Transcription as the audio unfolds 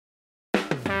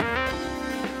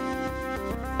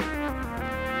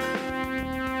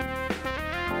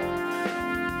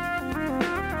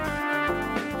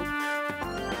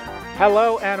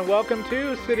Hello and welcome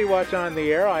to City Watch on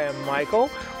the Air. I am Michael.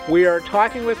 We are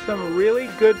talking with some really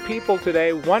good people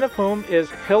today, one of whom is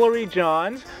Hillary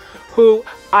Johns, who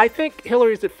I think,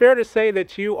 Hillary, is it fair to say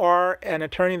that you are an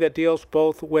attorney that deals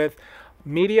both with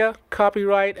media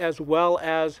copyright as well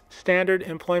as standard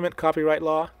employment copyright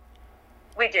law?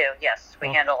 We do, yes. We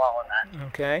handle all of that.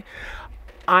 Okay.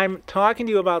 I'm talking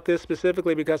to you about this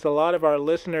specifically because a lot of our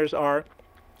listeners are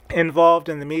involved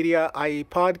in the media, i.e.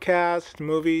 podcasts,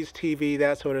 movies, TV,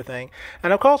 that sort of thing.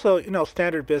 And also,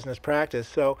 standard business practice.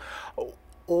 So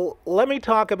let me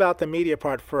talk about the media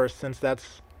part first, since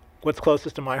that's what's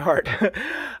closest to my heart.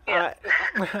 Yeah.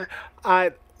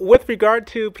 With regard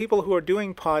to people who are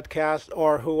doing podcasts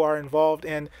or who are involved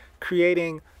in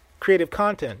creating creative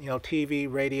content,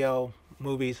 TV, radio,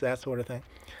 movies, that sort of thing,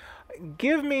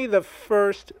 give me the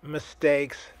first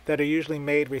mistakes that are usually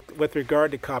made with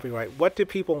regard to copyright. What do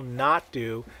people not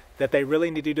do that they really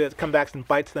need to do that come back and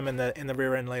bites them in the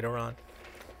rear end later on?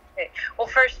 Okay. Well,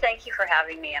 first, thank you for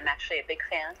having me. I'm actually a big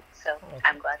fan, so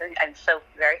I'm glad. I'm so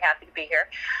very happy to be here.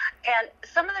 And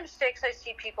some of the mistakes I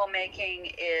see people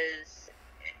making is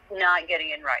not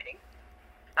getting in writing.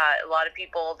 A lot of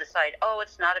people decide,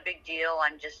 it's not a big deal.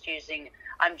 I'm just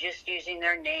using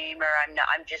their name, or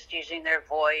I'm just using their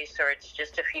voice, or it's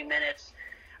just a few minutes,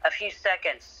 a few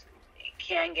seconds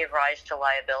can give rise to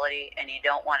liability, and you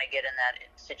don't want to get in that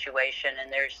situation.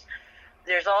 And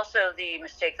there's also the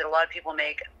mistake that a lot of people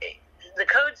make. The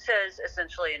code says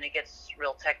essentially, and it gets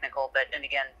real technical, and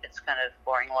again, it's kind of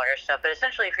boring lawyer stuff, but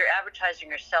essentially if you're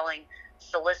advertising or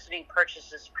soliciting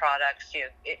purchases, products,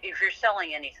 if you're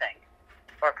selling anything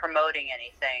or promoting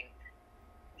anything,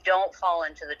 don't fall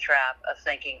into the trap of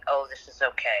thinking, this is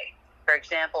okay. For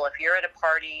example, if you're at a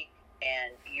party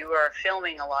and you are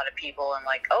filming a lot of people and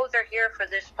they're here for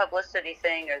this publicity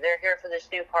thing, or they're here for this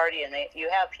new party, and you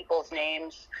have people's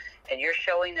names and you're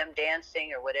showing them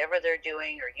dancing or whatever they're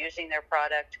doing or using their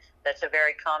product, that's a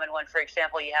very common one. For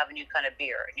example, you have a new kind of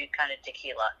beer, a new kind of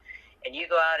tequila, and you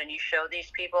go out and you show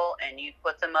these people and you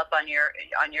put them up on your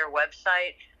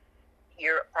website,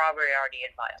 you're probably already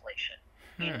in violation.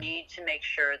 You need to make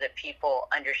sure that people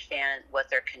understand what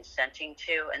they're consenting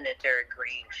to and that they're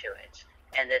agreeing to it,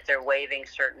 and that they're waiving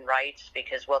certain rights,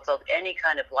 because any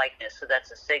kind of likeness, so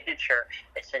that's a signature,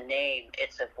 it's a name,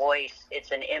 it's a voice, it's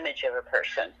an image of a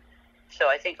person. So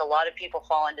I think a lot of people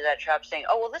fall into that trap saying,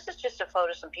 this is just a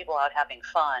photo of some people out having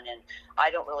fun, and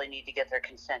I don't really need to get their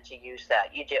consent to use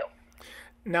that. You do.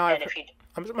 Now,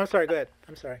 I'm sorry, go ahead.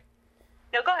 I'm sorry.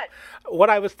 No, go ahead. What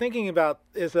I was thinking about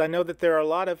is I know that there are a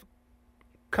lot of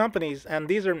companies, and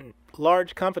these are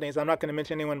large companies. I'm not going to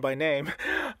mention anyone by name,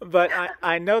 but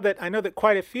I know that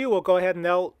quite a few will go ahead and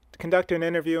they'll conduct an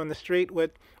interview in the street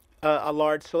with a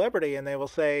large celebrity, and they will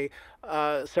say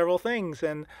several things,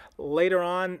 and later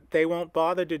on they won't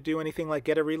bother to do anything like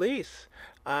get a release.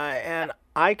 And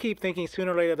I keep thinking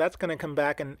sooner or later that's going to come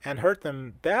back and hurt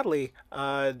them badly.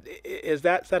 Is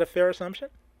that a fair assumption?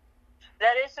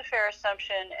 That is a fair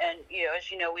assumption, and as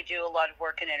you know, we do a lot of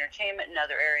work in entertainment and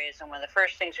other areas, and one of the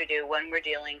first things we do when we're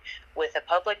dealing with a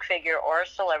public figure or a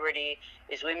celebrity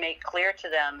is we make clear to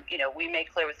them, we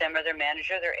make clear with them or their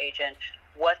manager, their agent,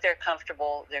 what they're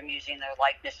comfortable them using their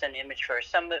likeness and image for.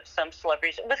 Some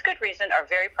celebrities, with good reason, are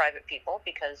very private people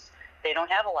because they don't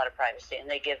have a lot of privacy, and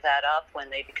they give that up when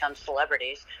they become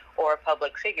celebrities or a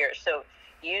public figure. So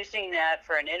using that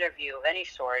for an interview of any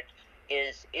sort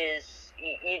is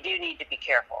you do need to be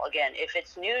careful. Again, if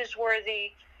it's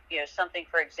newsworthy, something,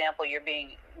 for example, you're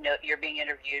being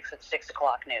interviewed for the 6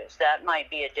 o'clock news, that might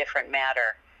be a different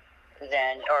matter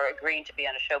or agreeing to be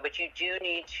on a show. But you do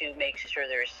need to make sure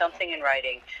there is something in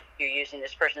writing. You're using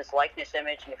this person's likeness,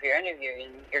 image, and if you're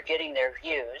interviewing, you're getting their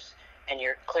views, and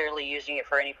you're clearly using it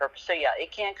for any purpose. So yeah,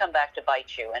 it can come back to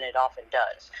bite you, and it often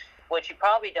does. What you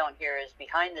probably don't hear is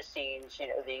behind the scenes,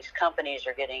 these companies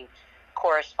are getting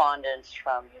correspondence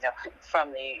from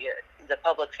the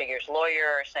public figure's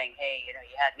lawyer saying, hey, you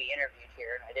had me interviewed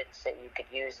here and I didn't say you could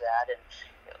use that,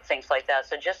 and things like that.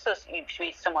 So just so you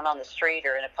meet someone on the street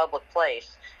or in a public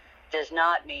place does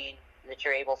not mean that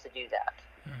you're able to do that.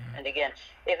 Mm-hmm. And again,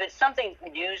 if it's something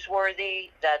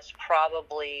newsworthy, that's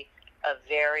probably a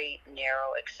very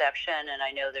narrow exception, and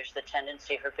I know there's the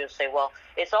tendency for people to say, well,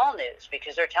 it's all news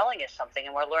because they're telling us something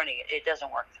and we're learning it. It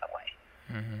doesn't work that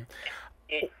way.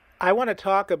 Mm-hmm. I want to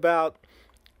talk about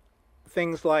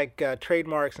things like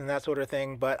trademarks and that sort of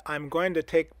thing, but I'm going to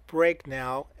take a break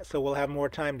now, so we'll have more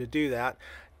time to do that.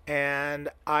 And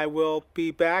I will be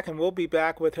back, and we'll be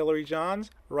back with Hillary Johns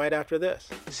right after this.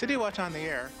 City Watch on the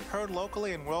Air, heard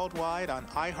locally and worldwide on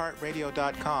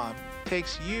iHeartRadio.com,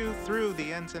 takes you through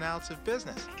the ins and outs of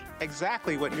business.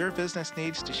 exactly what your business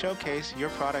needs to showcase your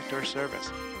product or service.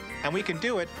 And we can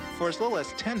do it for as little as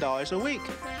 $10 a week.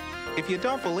 If you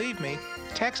don't believe me,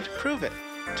 text PROVE IT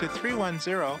to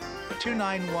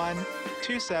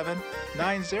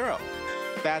 310-291-2790.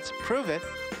 That's PROVE IT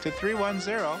to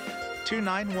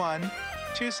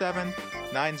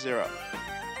 310-291-2790.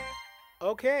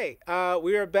 Okay,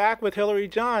 we are back with Hillary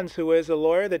Johns, who is a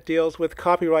lawyer that deals with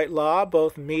copyright law,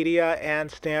 both media and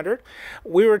standard.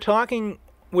 We were talking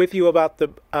with you about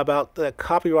the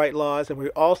copyright laws, and we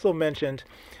also mentioned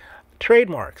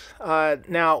trademarks.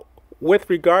 Now, with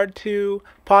regard to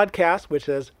podcasts, which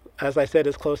is, as I said,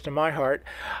 is close to my heart,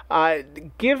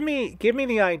 give me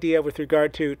the idea with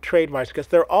regard to trademarks, because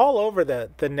they're all over the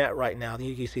net right now.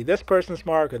 You see this person's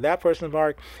mark or that person's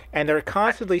mark, and they're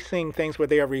constantly seeing things where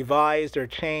they are revised or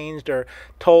changed or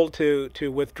told to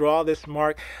withdraw this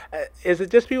mark. Is it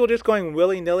just people just going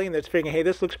willy-nilly and they're figuring, hey,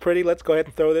 this looks pretty, let's go ahead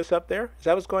and throw this up there? Is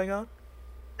that what's going on?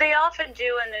 They often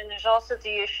do, and then there's also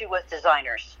the issue with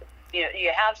designers.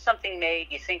 You have something made,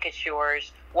 you think it's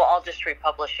yours, well, I'll just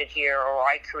republish it here, or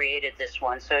I created this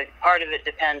one. So part of it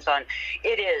depends on,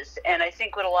 it is, and I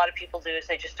think what a lot of people do is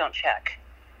they just don't check.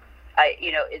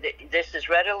 This is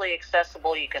readily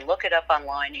accessible. You can look it up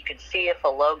online. You can see if a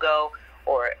logo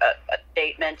or a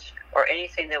statement or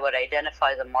anything that would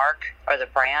identify the mark or the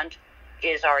brand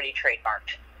is already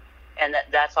trademarked. And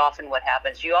that's often what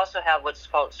happens. You also have what's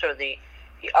called sort of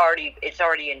it's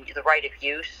already in the right of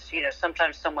use.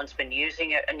 Sometimes someone's been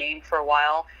using a name for a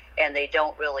while, and they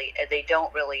don't really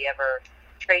ever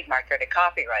trademark it or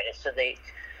copyright it. So they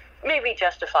maybe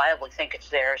justifiably think it's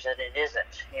theirs and it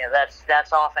isn't.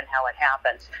 That's often how it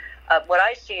happens. What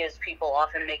I see is people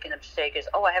often making the mistake is,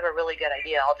 I have a really good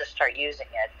idea, I'll just start using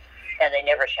it, and they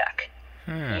never check.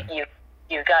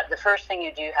 You've got, the first thing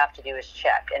you do have to do is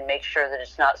check and make sure that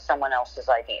it's not someone else's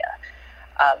idea.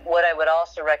 What I would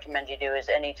also recommend you do is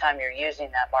anytime you're using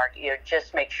that mark, you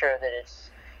just make sure that it's,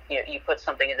 you put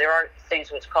something. There are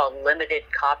things what's called limited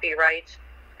copyright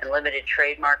and limited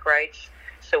trademark rights.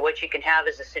 So what you can have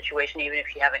is a situation, even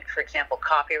if you haven't, for example,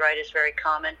 copyright is very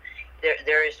common.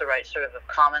 There is the right sort of a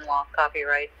common law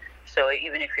copyright. So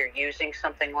even if you're using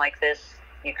something like this,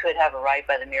 you could have a right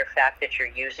by the mere fact that you're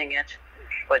using it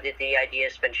or that the idea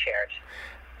has been shared.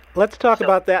 Let's talk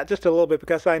about that just a little bit,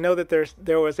 because I know that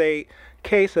there was a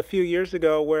case a few years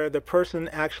ago where the person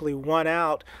actually won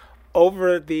out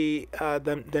over the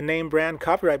name brand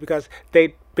copyright because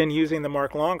they'd been using the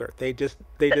mark longer. They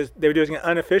were using it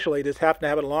unofficially, just happened to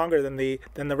have it longer than the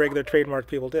regular trademark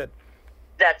people did.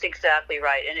 That's exactly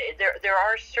right. And there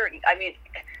are certain, I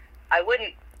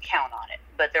wouldn't count on it,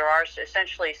 but there are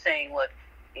essentially saying, look,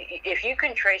 if you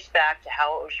can trace back to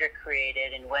how it was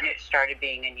created and when it started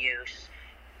being in use,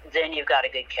 then you've got a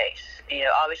good case.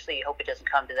 Obviously you hope it doesn't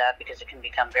come to that, because it can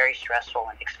become very stressful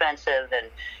and expensive, and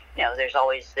there's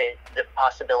always the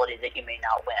possibility that you may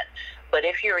not win. But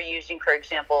if you're using, for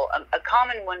example, a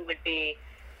common one would be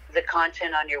the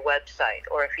content on your website,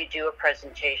 or if you do a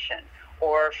presentation,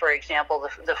 or for example,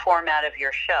 the format of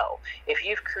your show. If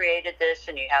you've created this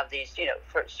and you have these,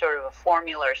 for sort of a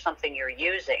formula or something you're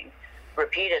using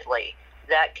repeatedly,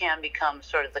 that can become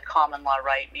sort of the common law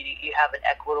right, meaning you have an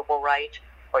equitable right,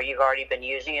 or you've already been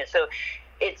using it. So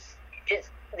it's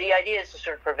the idea is to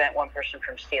sort of prevent one person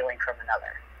from stealing from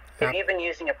another. If you've been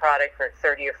using a product for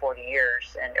 30 or 40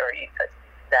 years or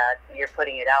that you're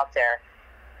putting it out there,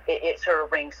 it sort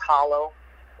of rings hollow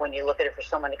when you look at it for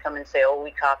someone to come and say,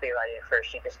 we copyrighted it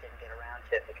first, you just didn't get around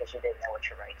to it because you didn't know what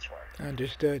your rights were.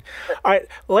 Understood. All right,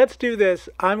 let's do this.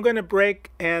 I'm going to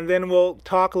break, and then we'll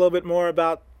talk a little bit more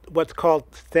about what's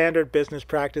called standard business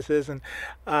practices, and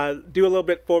do a little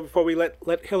bit before we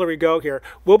let Hillary go here.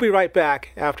 We'll be right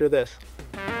back after this.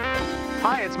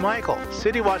 Hi, it's Michael.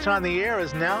 Citywatch on the Air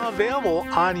is now available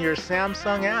on your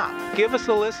Samsung app. Give us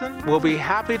a listen. We'll be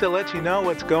happy to let you know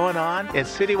what's going on. It's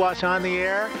Citywatch on the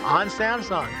Air on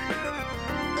Samsung.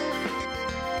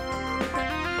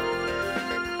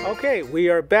 Okay, we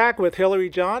are back with Hillary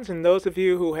Johns, and those of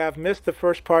you who have missed the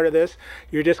first part of this,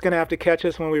 you're just going to have to catch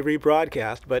us when we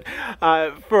rebroadcast. But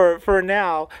for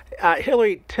now,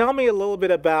 Hillary, tell me a little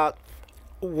bit about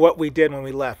what we did when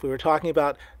we left. We were talking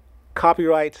about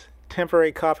copyrights,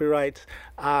 temporary copyrights,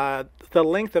 the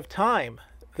length of time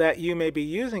that you may be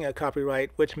using a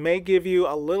copyright, which may give you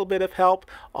a little bit of help,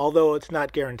 although it's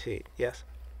not guaranteed. Yes?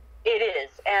 It is.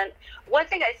 And one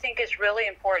thing I think is really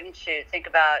important to think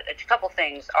about, a couple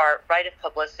things, are right of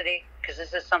publicity, because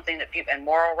this is something that people, and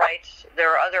moral rights,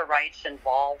 there are other rights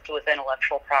involved with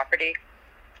intellectual property.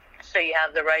 So you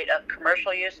have the right of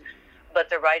commercial use, but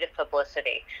the right of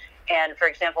publicity. And for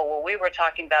example, what we were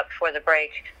talking about before the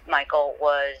break, Michael,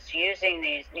 was using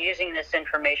this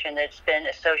information that's been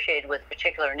associated with a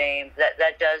particular name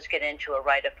that does get into a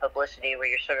right of publicity where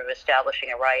you're sort of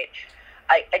establishing a right.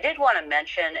 I did want to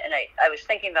mention, and I was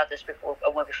thinking about this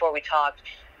before we talked,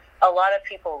 a lot of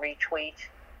people retweet.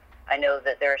 I know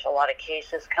that there's a lot of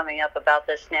cases coming up about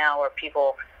this now where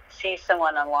people see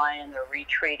someone online and they're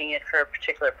retweeting it for a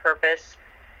particular purpose.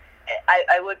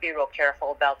 I would be real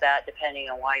careful about that, depending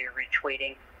on why you're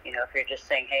retweeting. You know, if you're just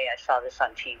saying, hey, I saw this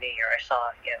on TV, or I saw,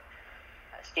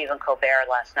 Stephen Colbert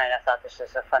last night, I thought this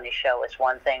is a funny show, it's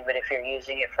one thing. But if you're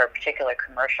using it for a particular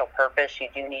commercial purpose, you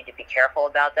do need to be careful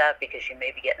about that, because you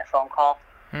may be getting a phone call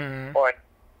or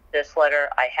this letter.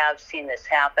 I have seen this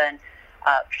happen,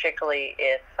 particularly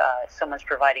if someone's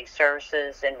providing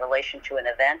services in relation to an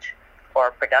event or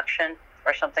a production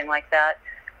or something like that,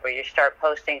 where you start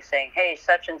posting saying, hey,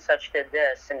 such and such did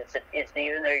this, and it's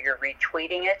even though you're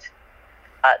retweeting it,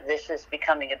 this is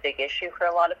becoming a big issue for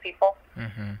a lot of people.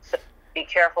 So be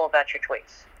careful about your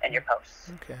tweets and your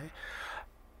posts.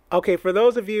 Okay, for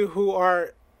those of you who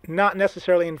are not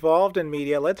necessarily involved in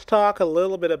media, let's talk a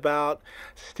little bit about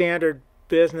standard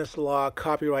business law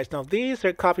copyrights. Now, these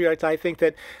are copyrights I think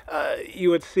that you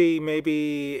would see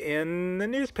maybe in the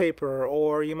newspaper,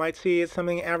 or you might see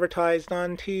something advertised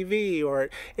on TV, or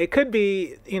it could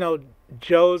be,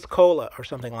 Joe's Cola or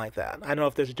something like that. I don't know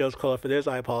if there's a Joe's Cola for this.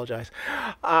 I apologize.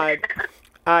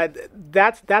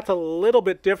 That's a little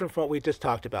bit different from what we just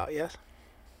talked about, yes?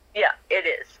 Yeah, it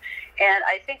is. And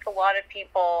I think a lot of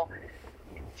people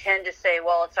tend to say,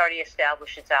 well, it's already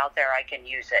established, it's out there, I can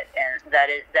use it. And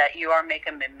that you are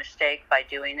making a mistake by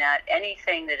doing that.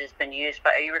 Anything that has been used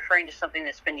by, are you referring to something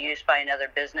that's been used by another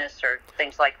business or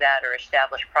things like that, or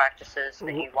established practices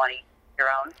that you want to use your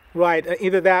own? Right,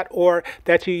 either that or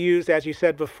that you use, as you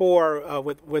said before,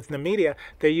 with the media,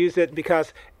 they use it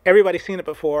because everybody's seen it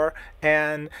before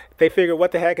and they figure,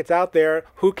 what the heck, it's out there,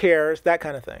 who cares, that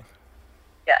kind of thing.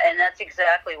 Yeah, and that's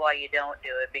exactly why you don't do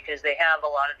it, because they have a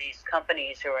lot of these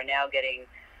companies who are now getting,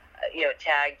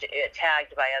 tagged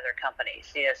by other companies,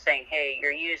 saying, hey,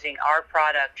 you're using our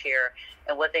product here.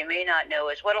 And what they may not know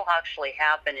is what will actually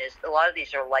happen is a lot of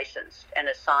these are licensed and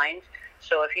assigned.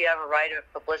 So if you have a right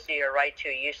of publicity or right to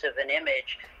use of an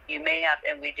image, you may have,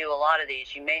 and we do a lot of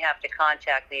these, you may have to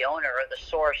contact the owner or the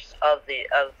source of the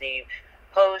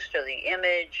post or the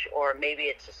image, or maybe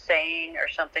it's a saying or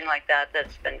something like that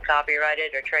that's been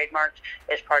copyrighted or trademarked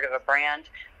as part of a brand.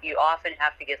 You often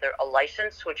have to get a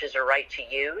license, which is a right to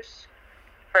use.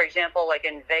 For example, like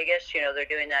in Vegas, they're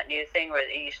doing that new thing where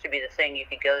it used to be the thing you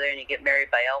could go there and you get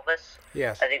married by Elvis.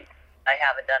 Yes. I think I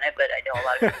haven't done it, but I know a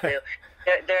lot of people do.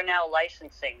 They're now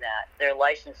licensing that. They're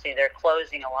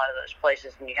closing a lot of those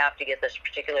places, and you have to get this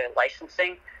particular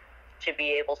licensing to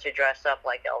be able to dress up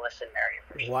like Elvis and marry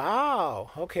a person. Wow.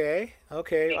 Okay.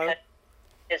 Because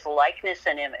his likeness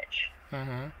and image.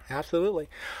 Absolutely.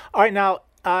 All right. Now,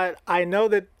 I know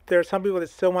that there are some people that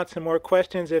still want some more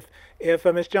questions. If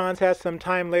Ms. Johns has some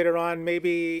time later on,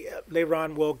 maybe later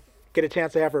on we'll get a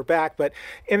chance to have her back. But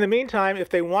in the meantime, if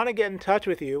they want to get in touch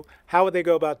with you, how would they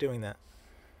go about doing that?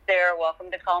 They're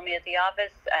welcome to call me at the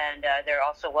office, and they're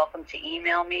also welcome to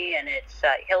email me, and it's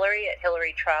Hillary at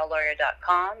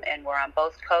HillaryTrialLawyer.com, and we're on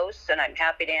both coasts, and I'm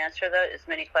happy to answer as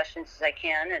many questions as I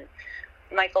can. And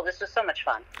Michael, this was so much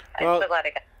fun. I'm so glad I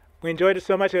got. We enjoyed it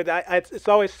so much. It's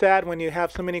always sad when you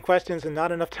have so many questions and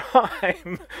not enough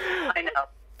time. I know.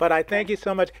 But I thank you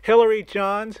so much. Hillary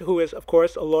Johns, who is, of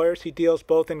course, a lawyer. She deals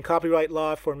both in copyright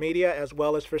law for media as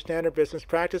well as for standard business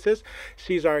practices.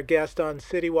 She's our guest on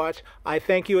City Watch. I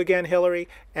thank you again, Hillary.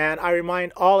 And I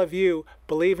remind all of you,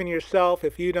 believe in yourself.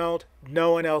 If you don't,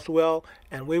 no one else will.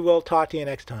 And we will talk to you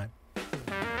next time.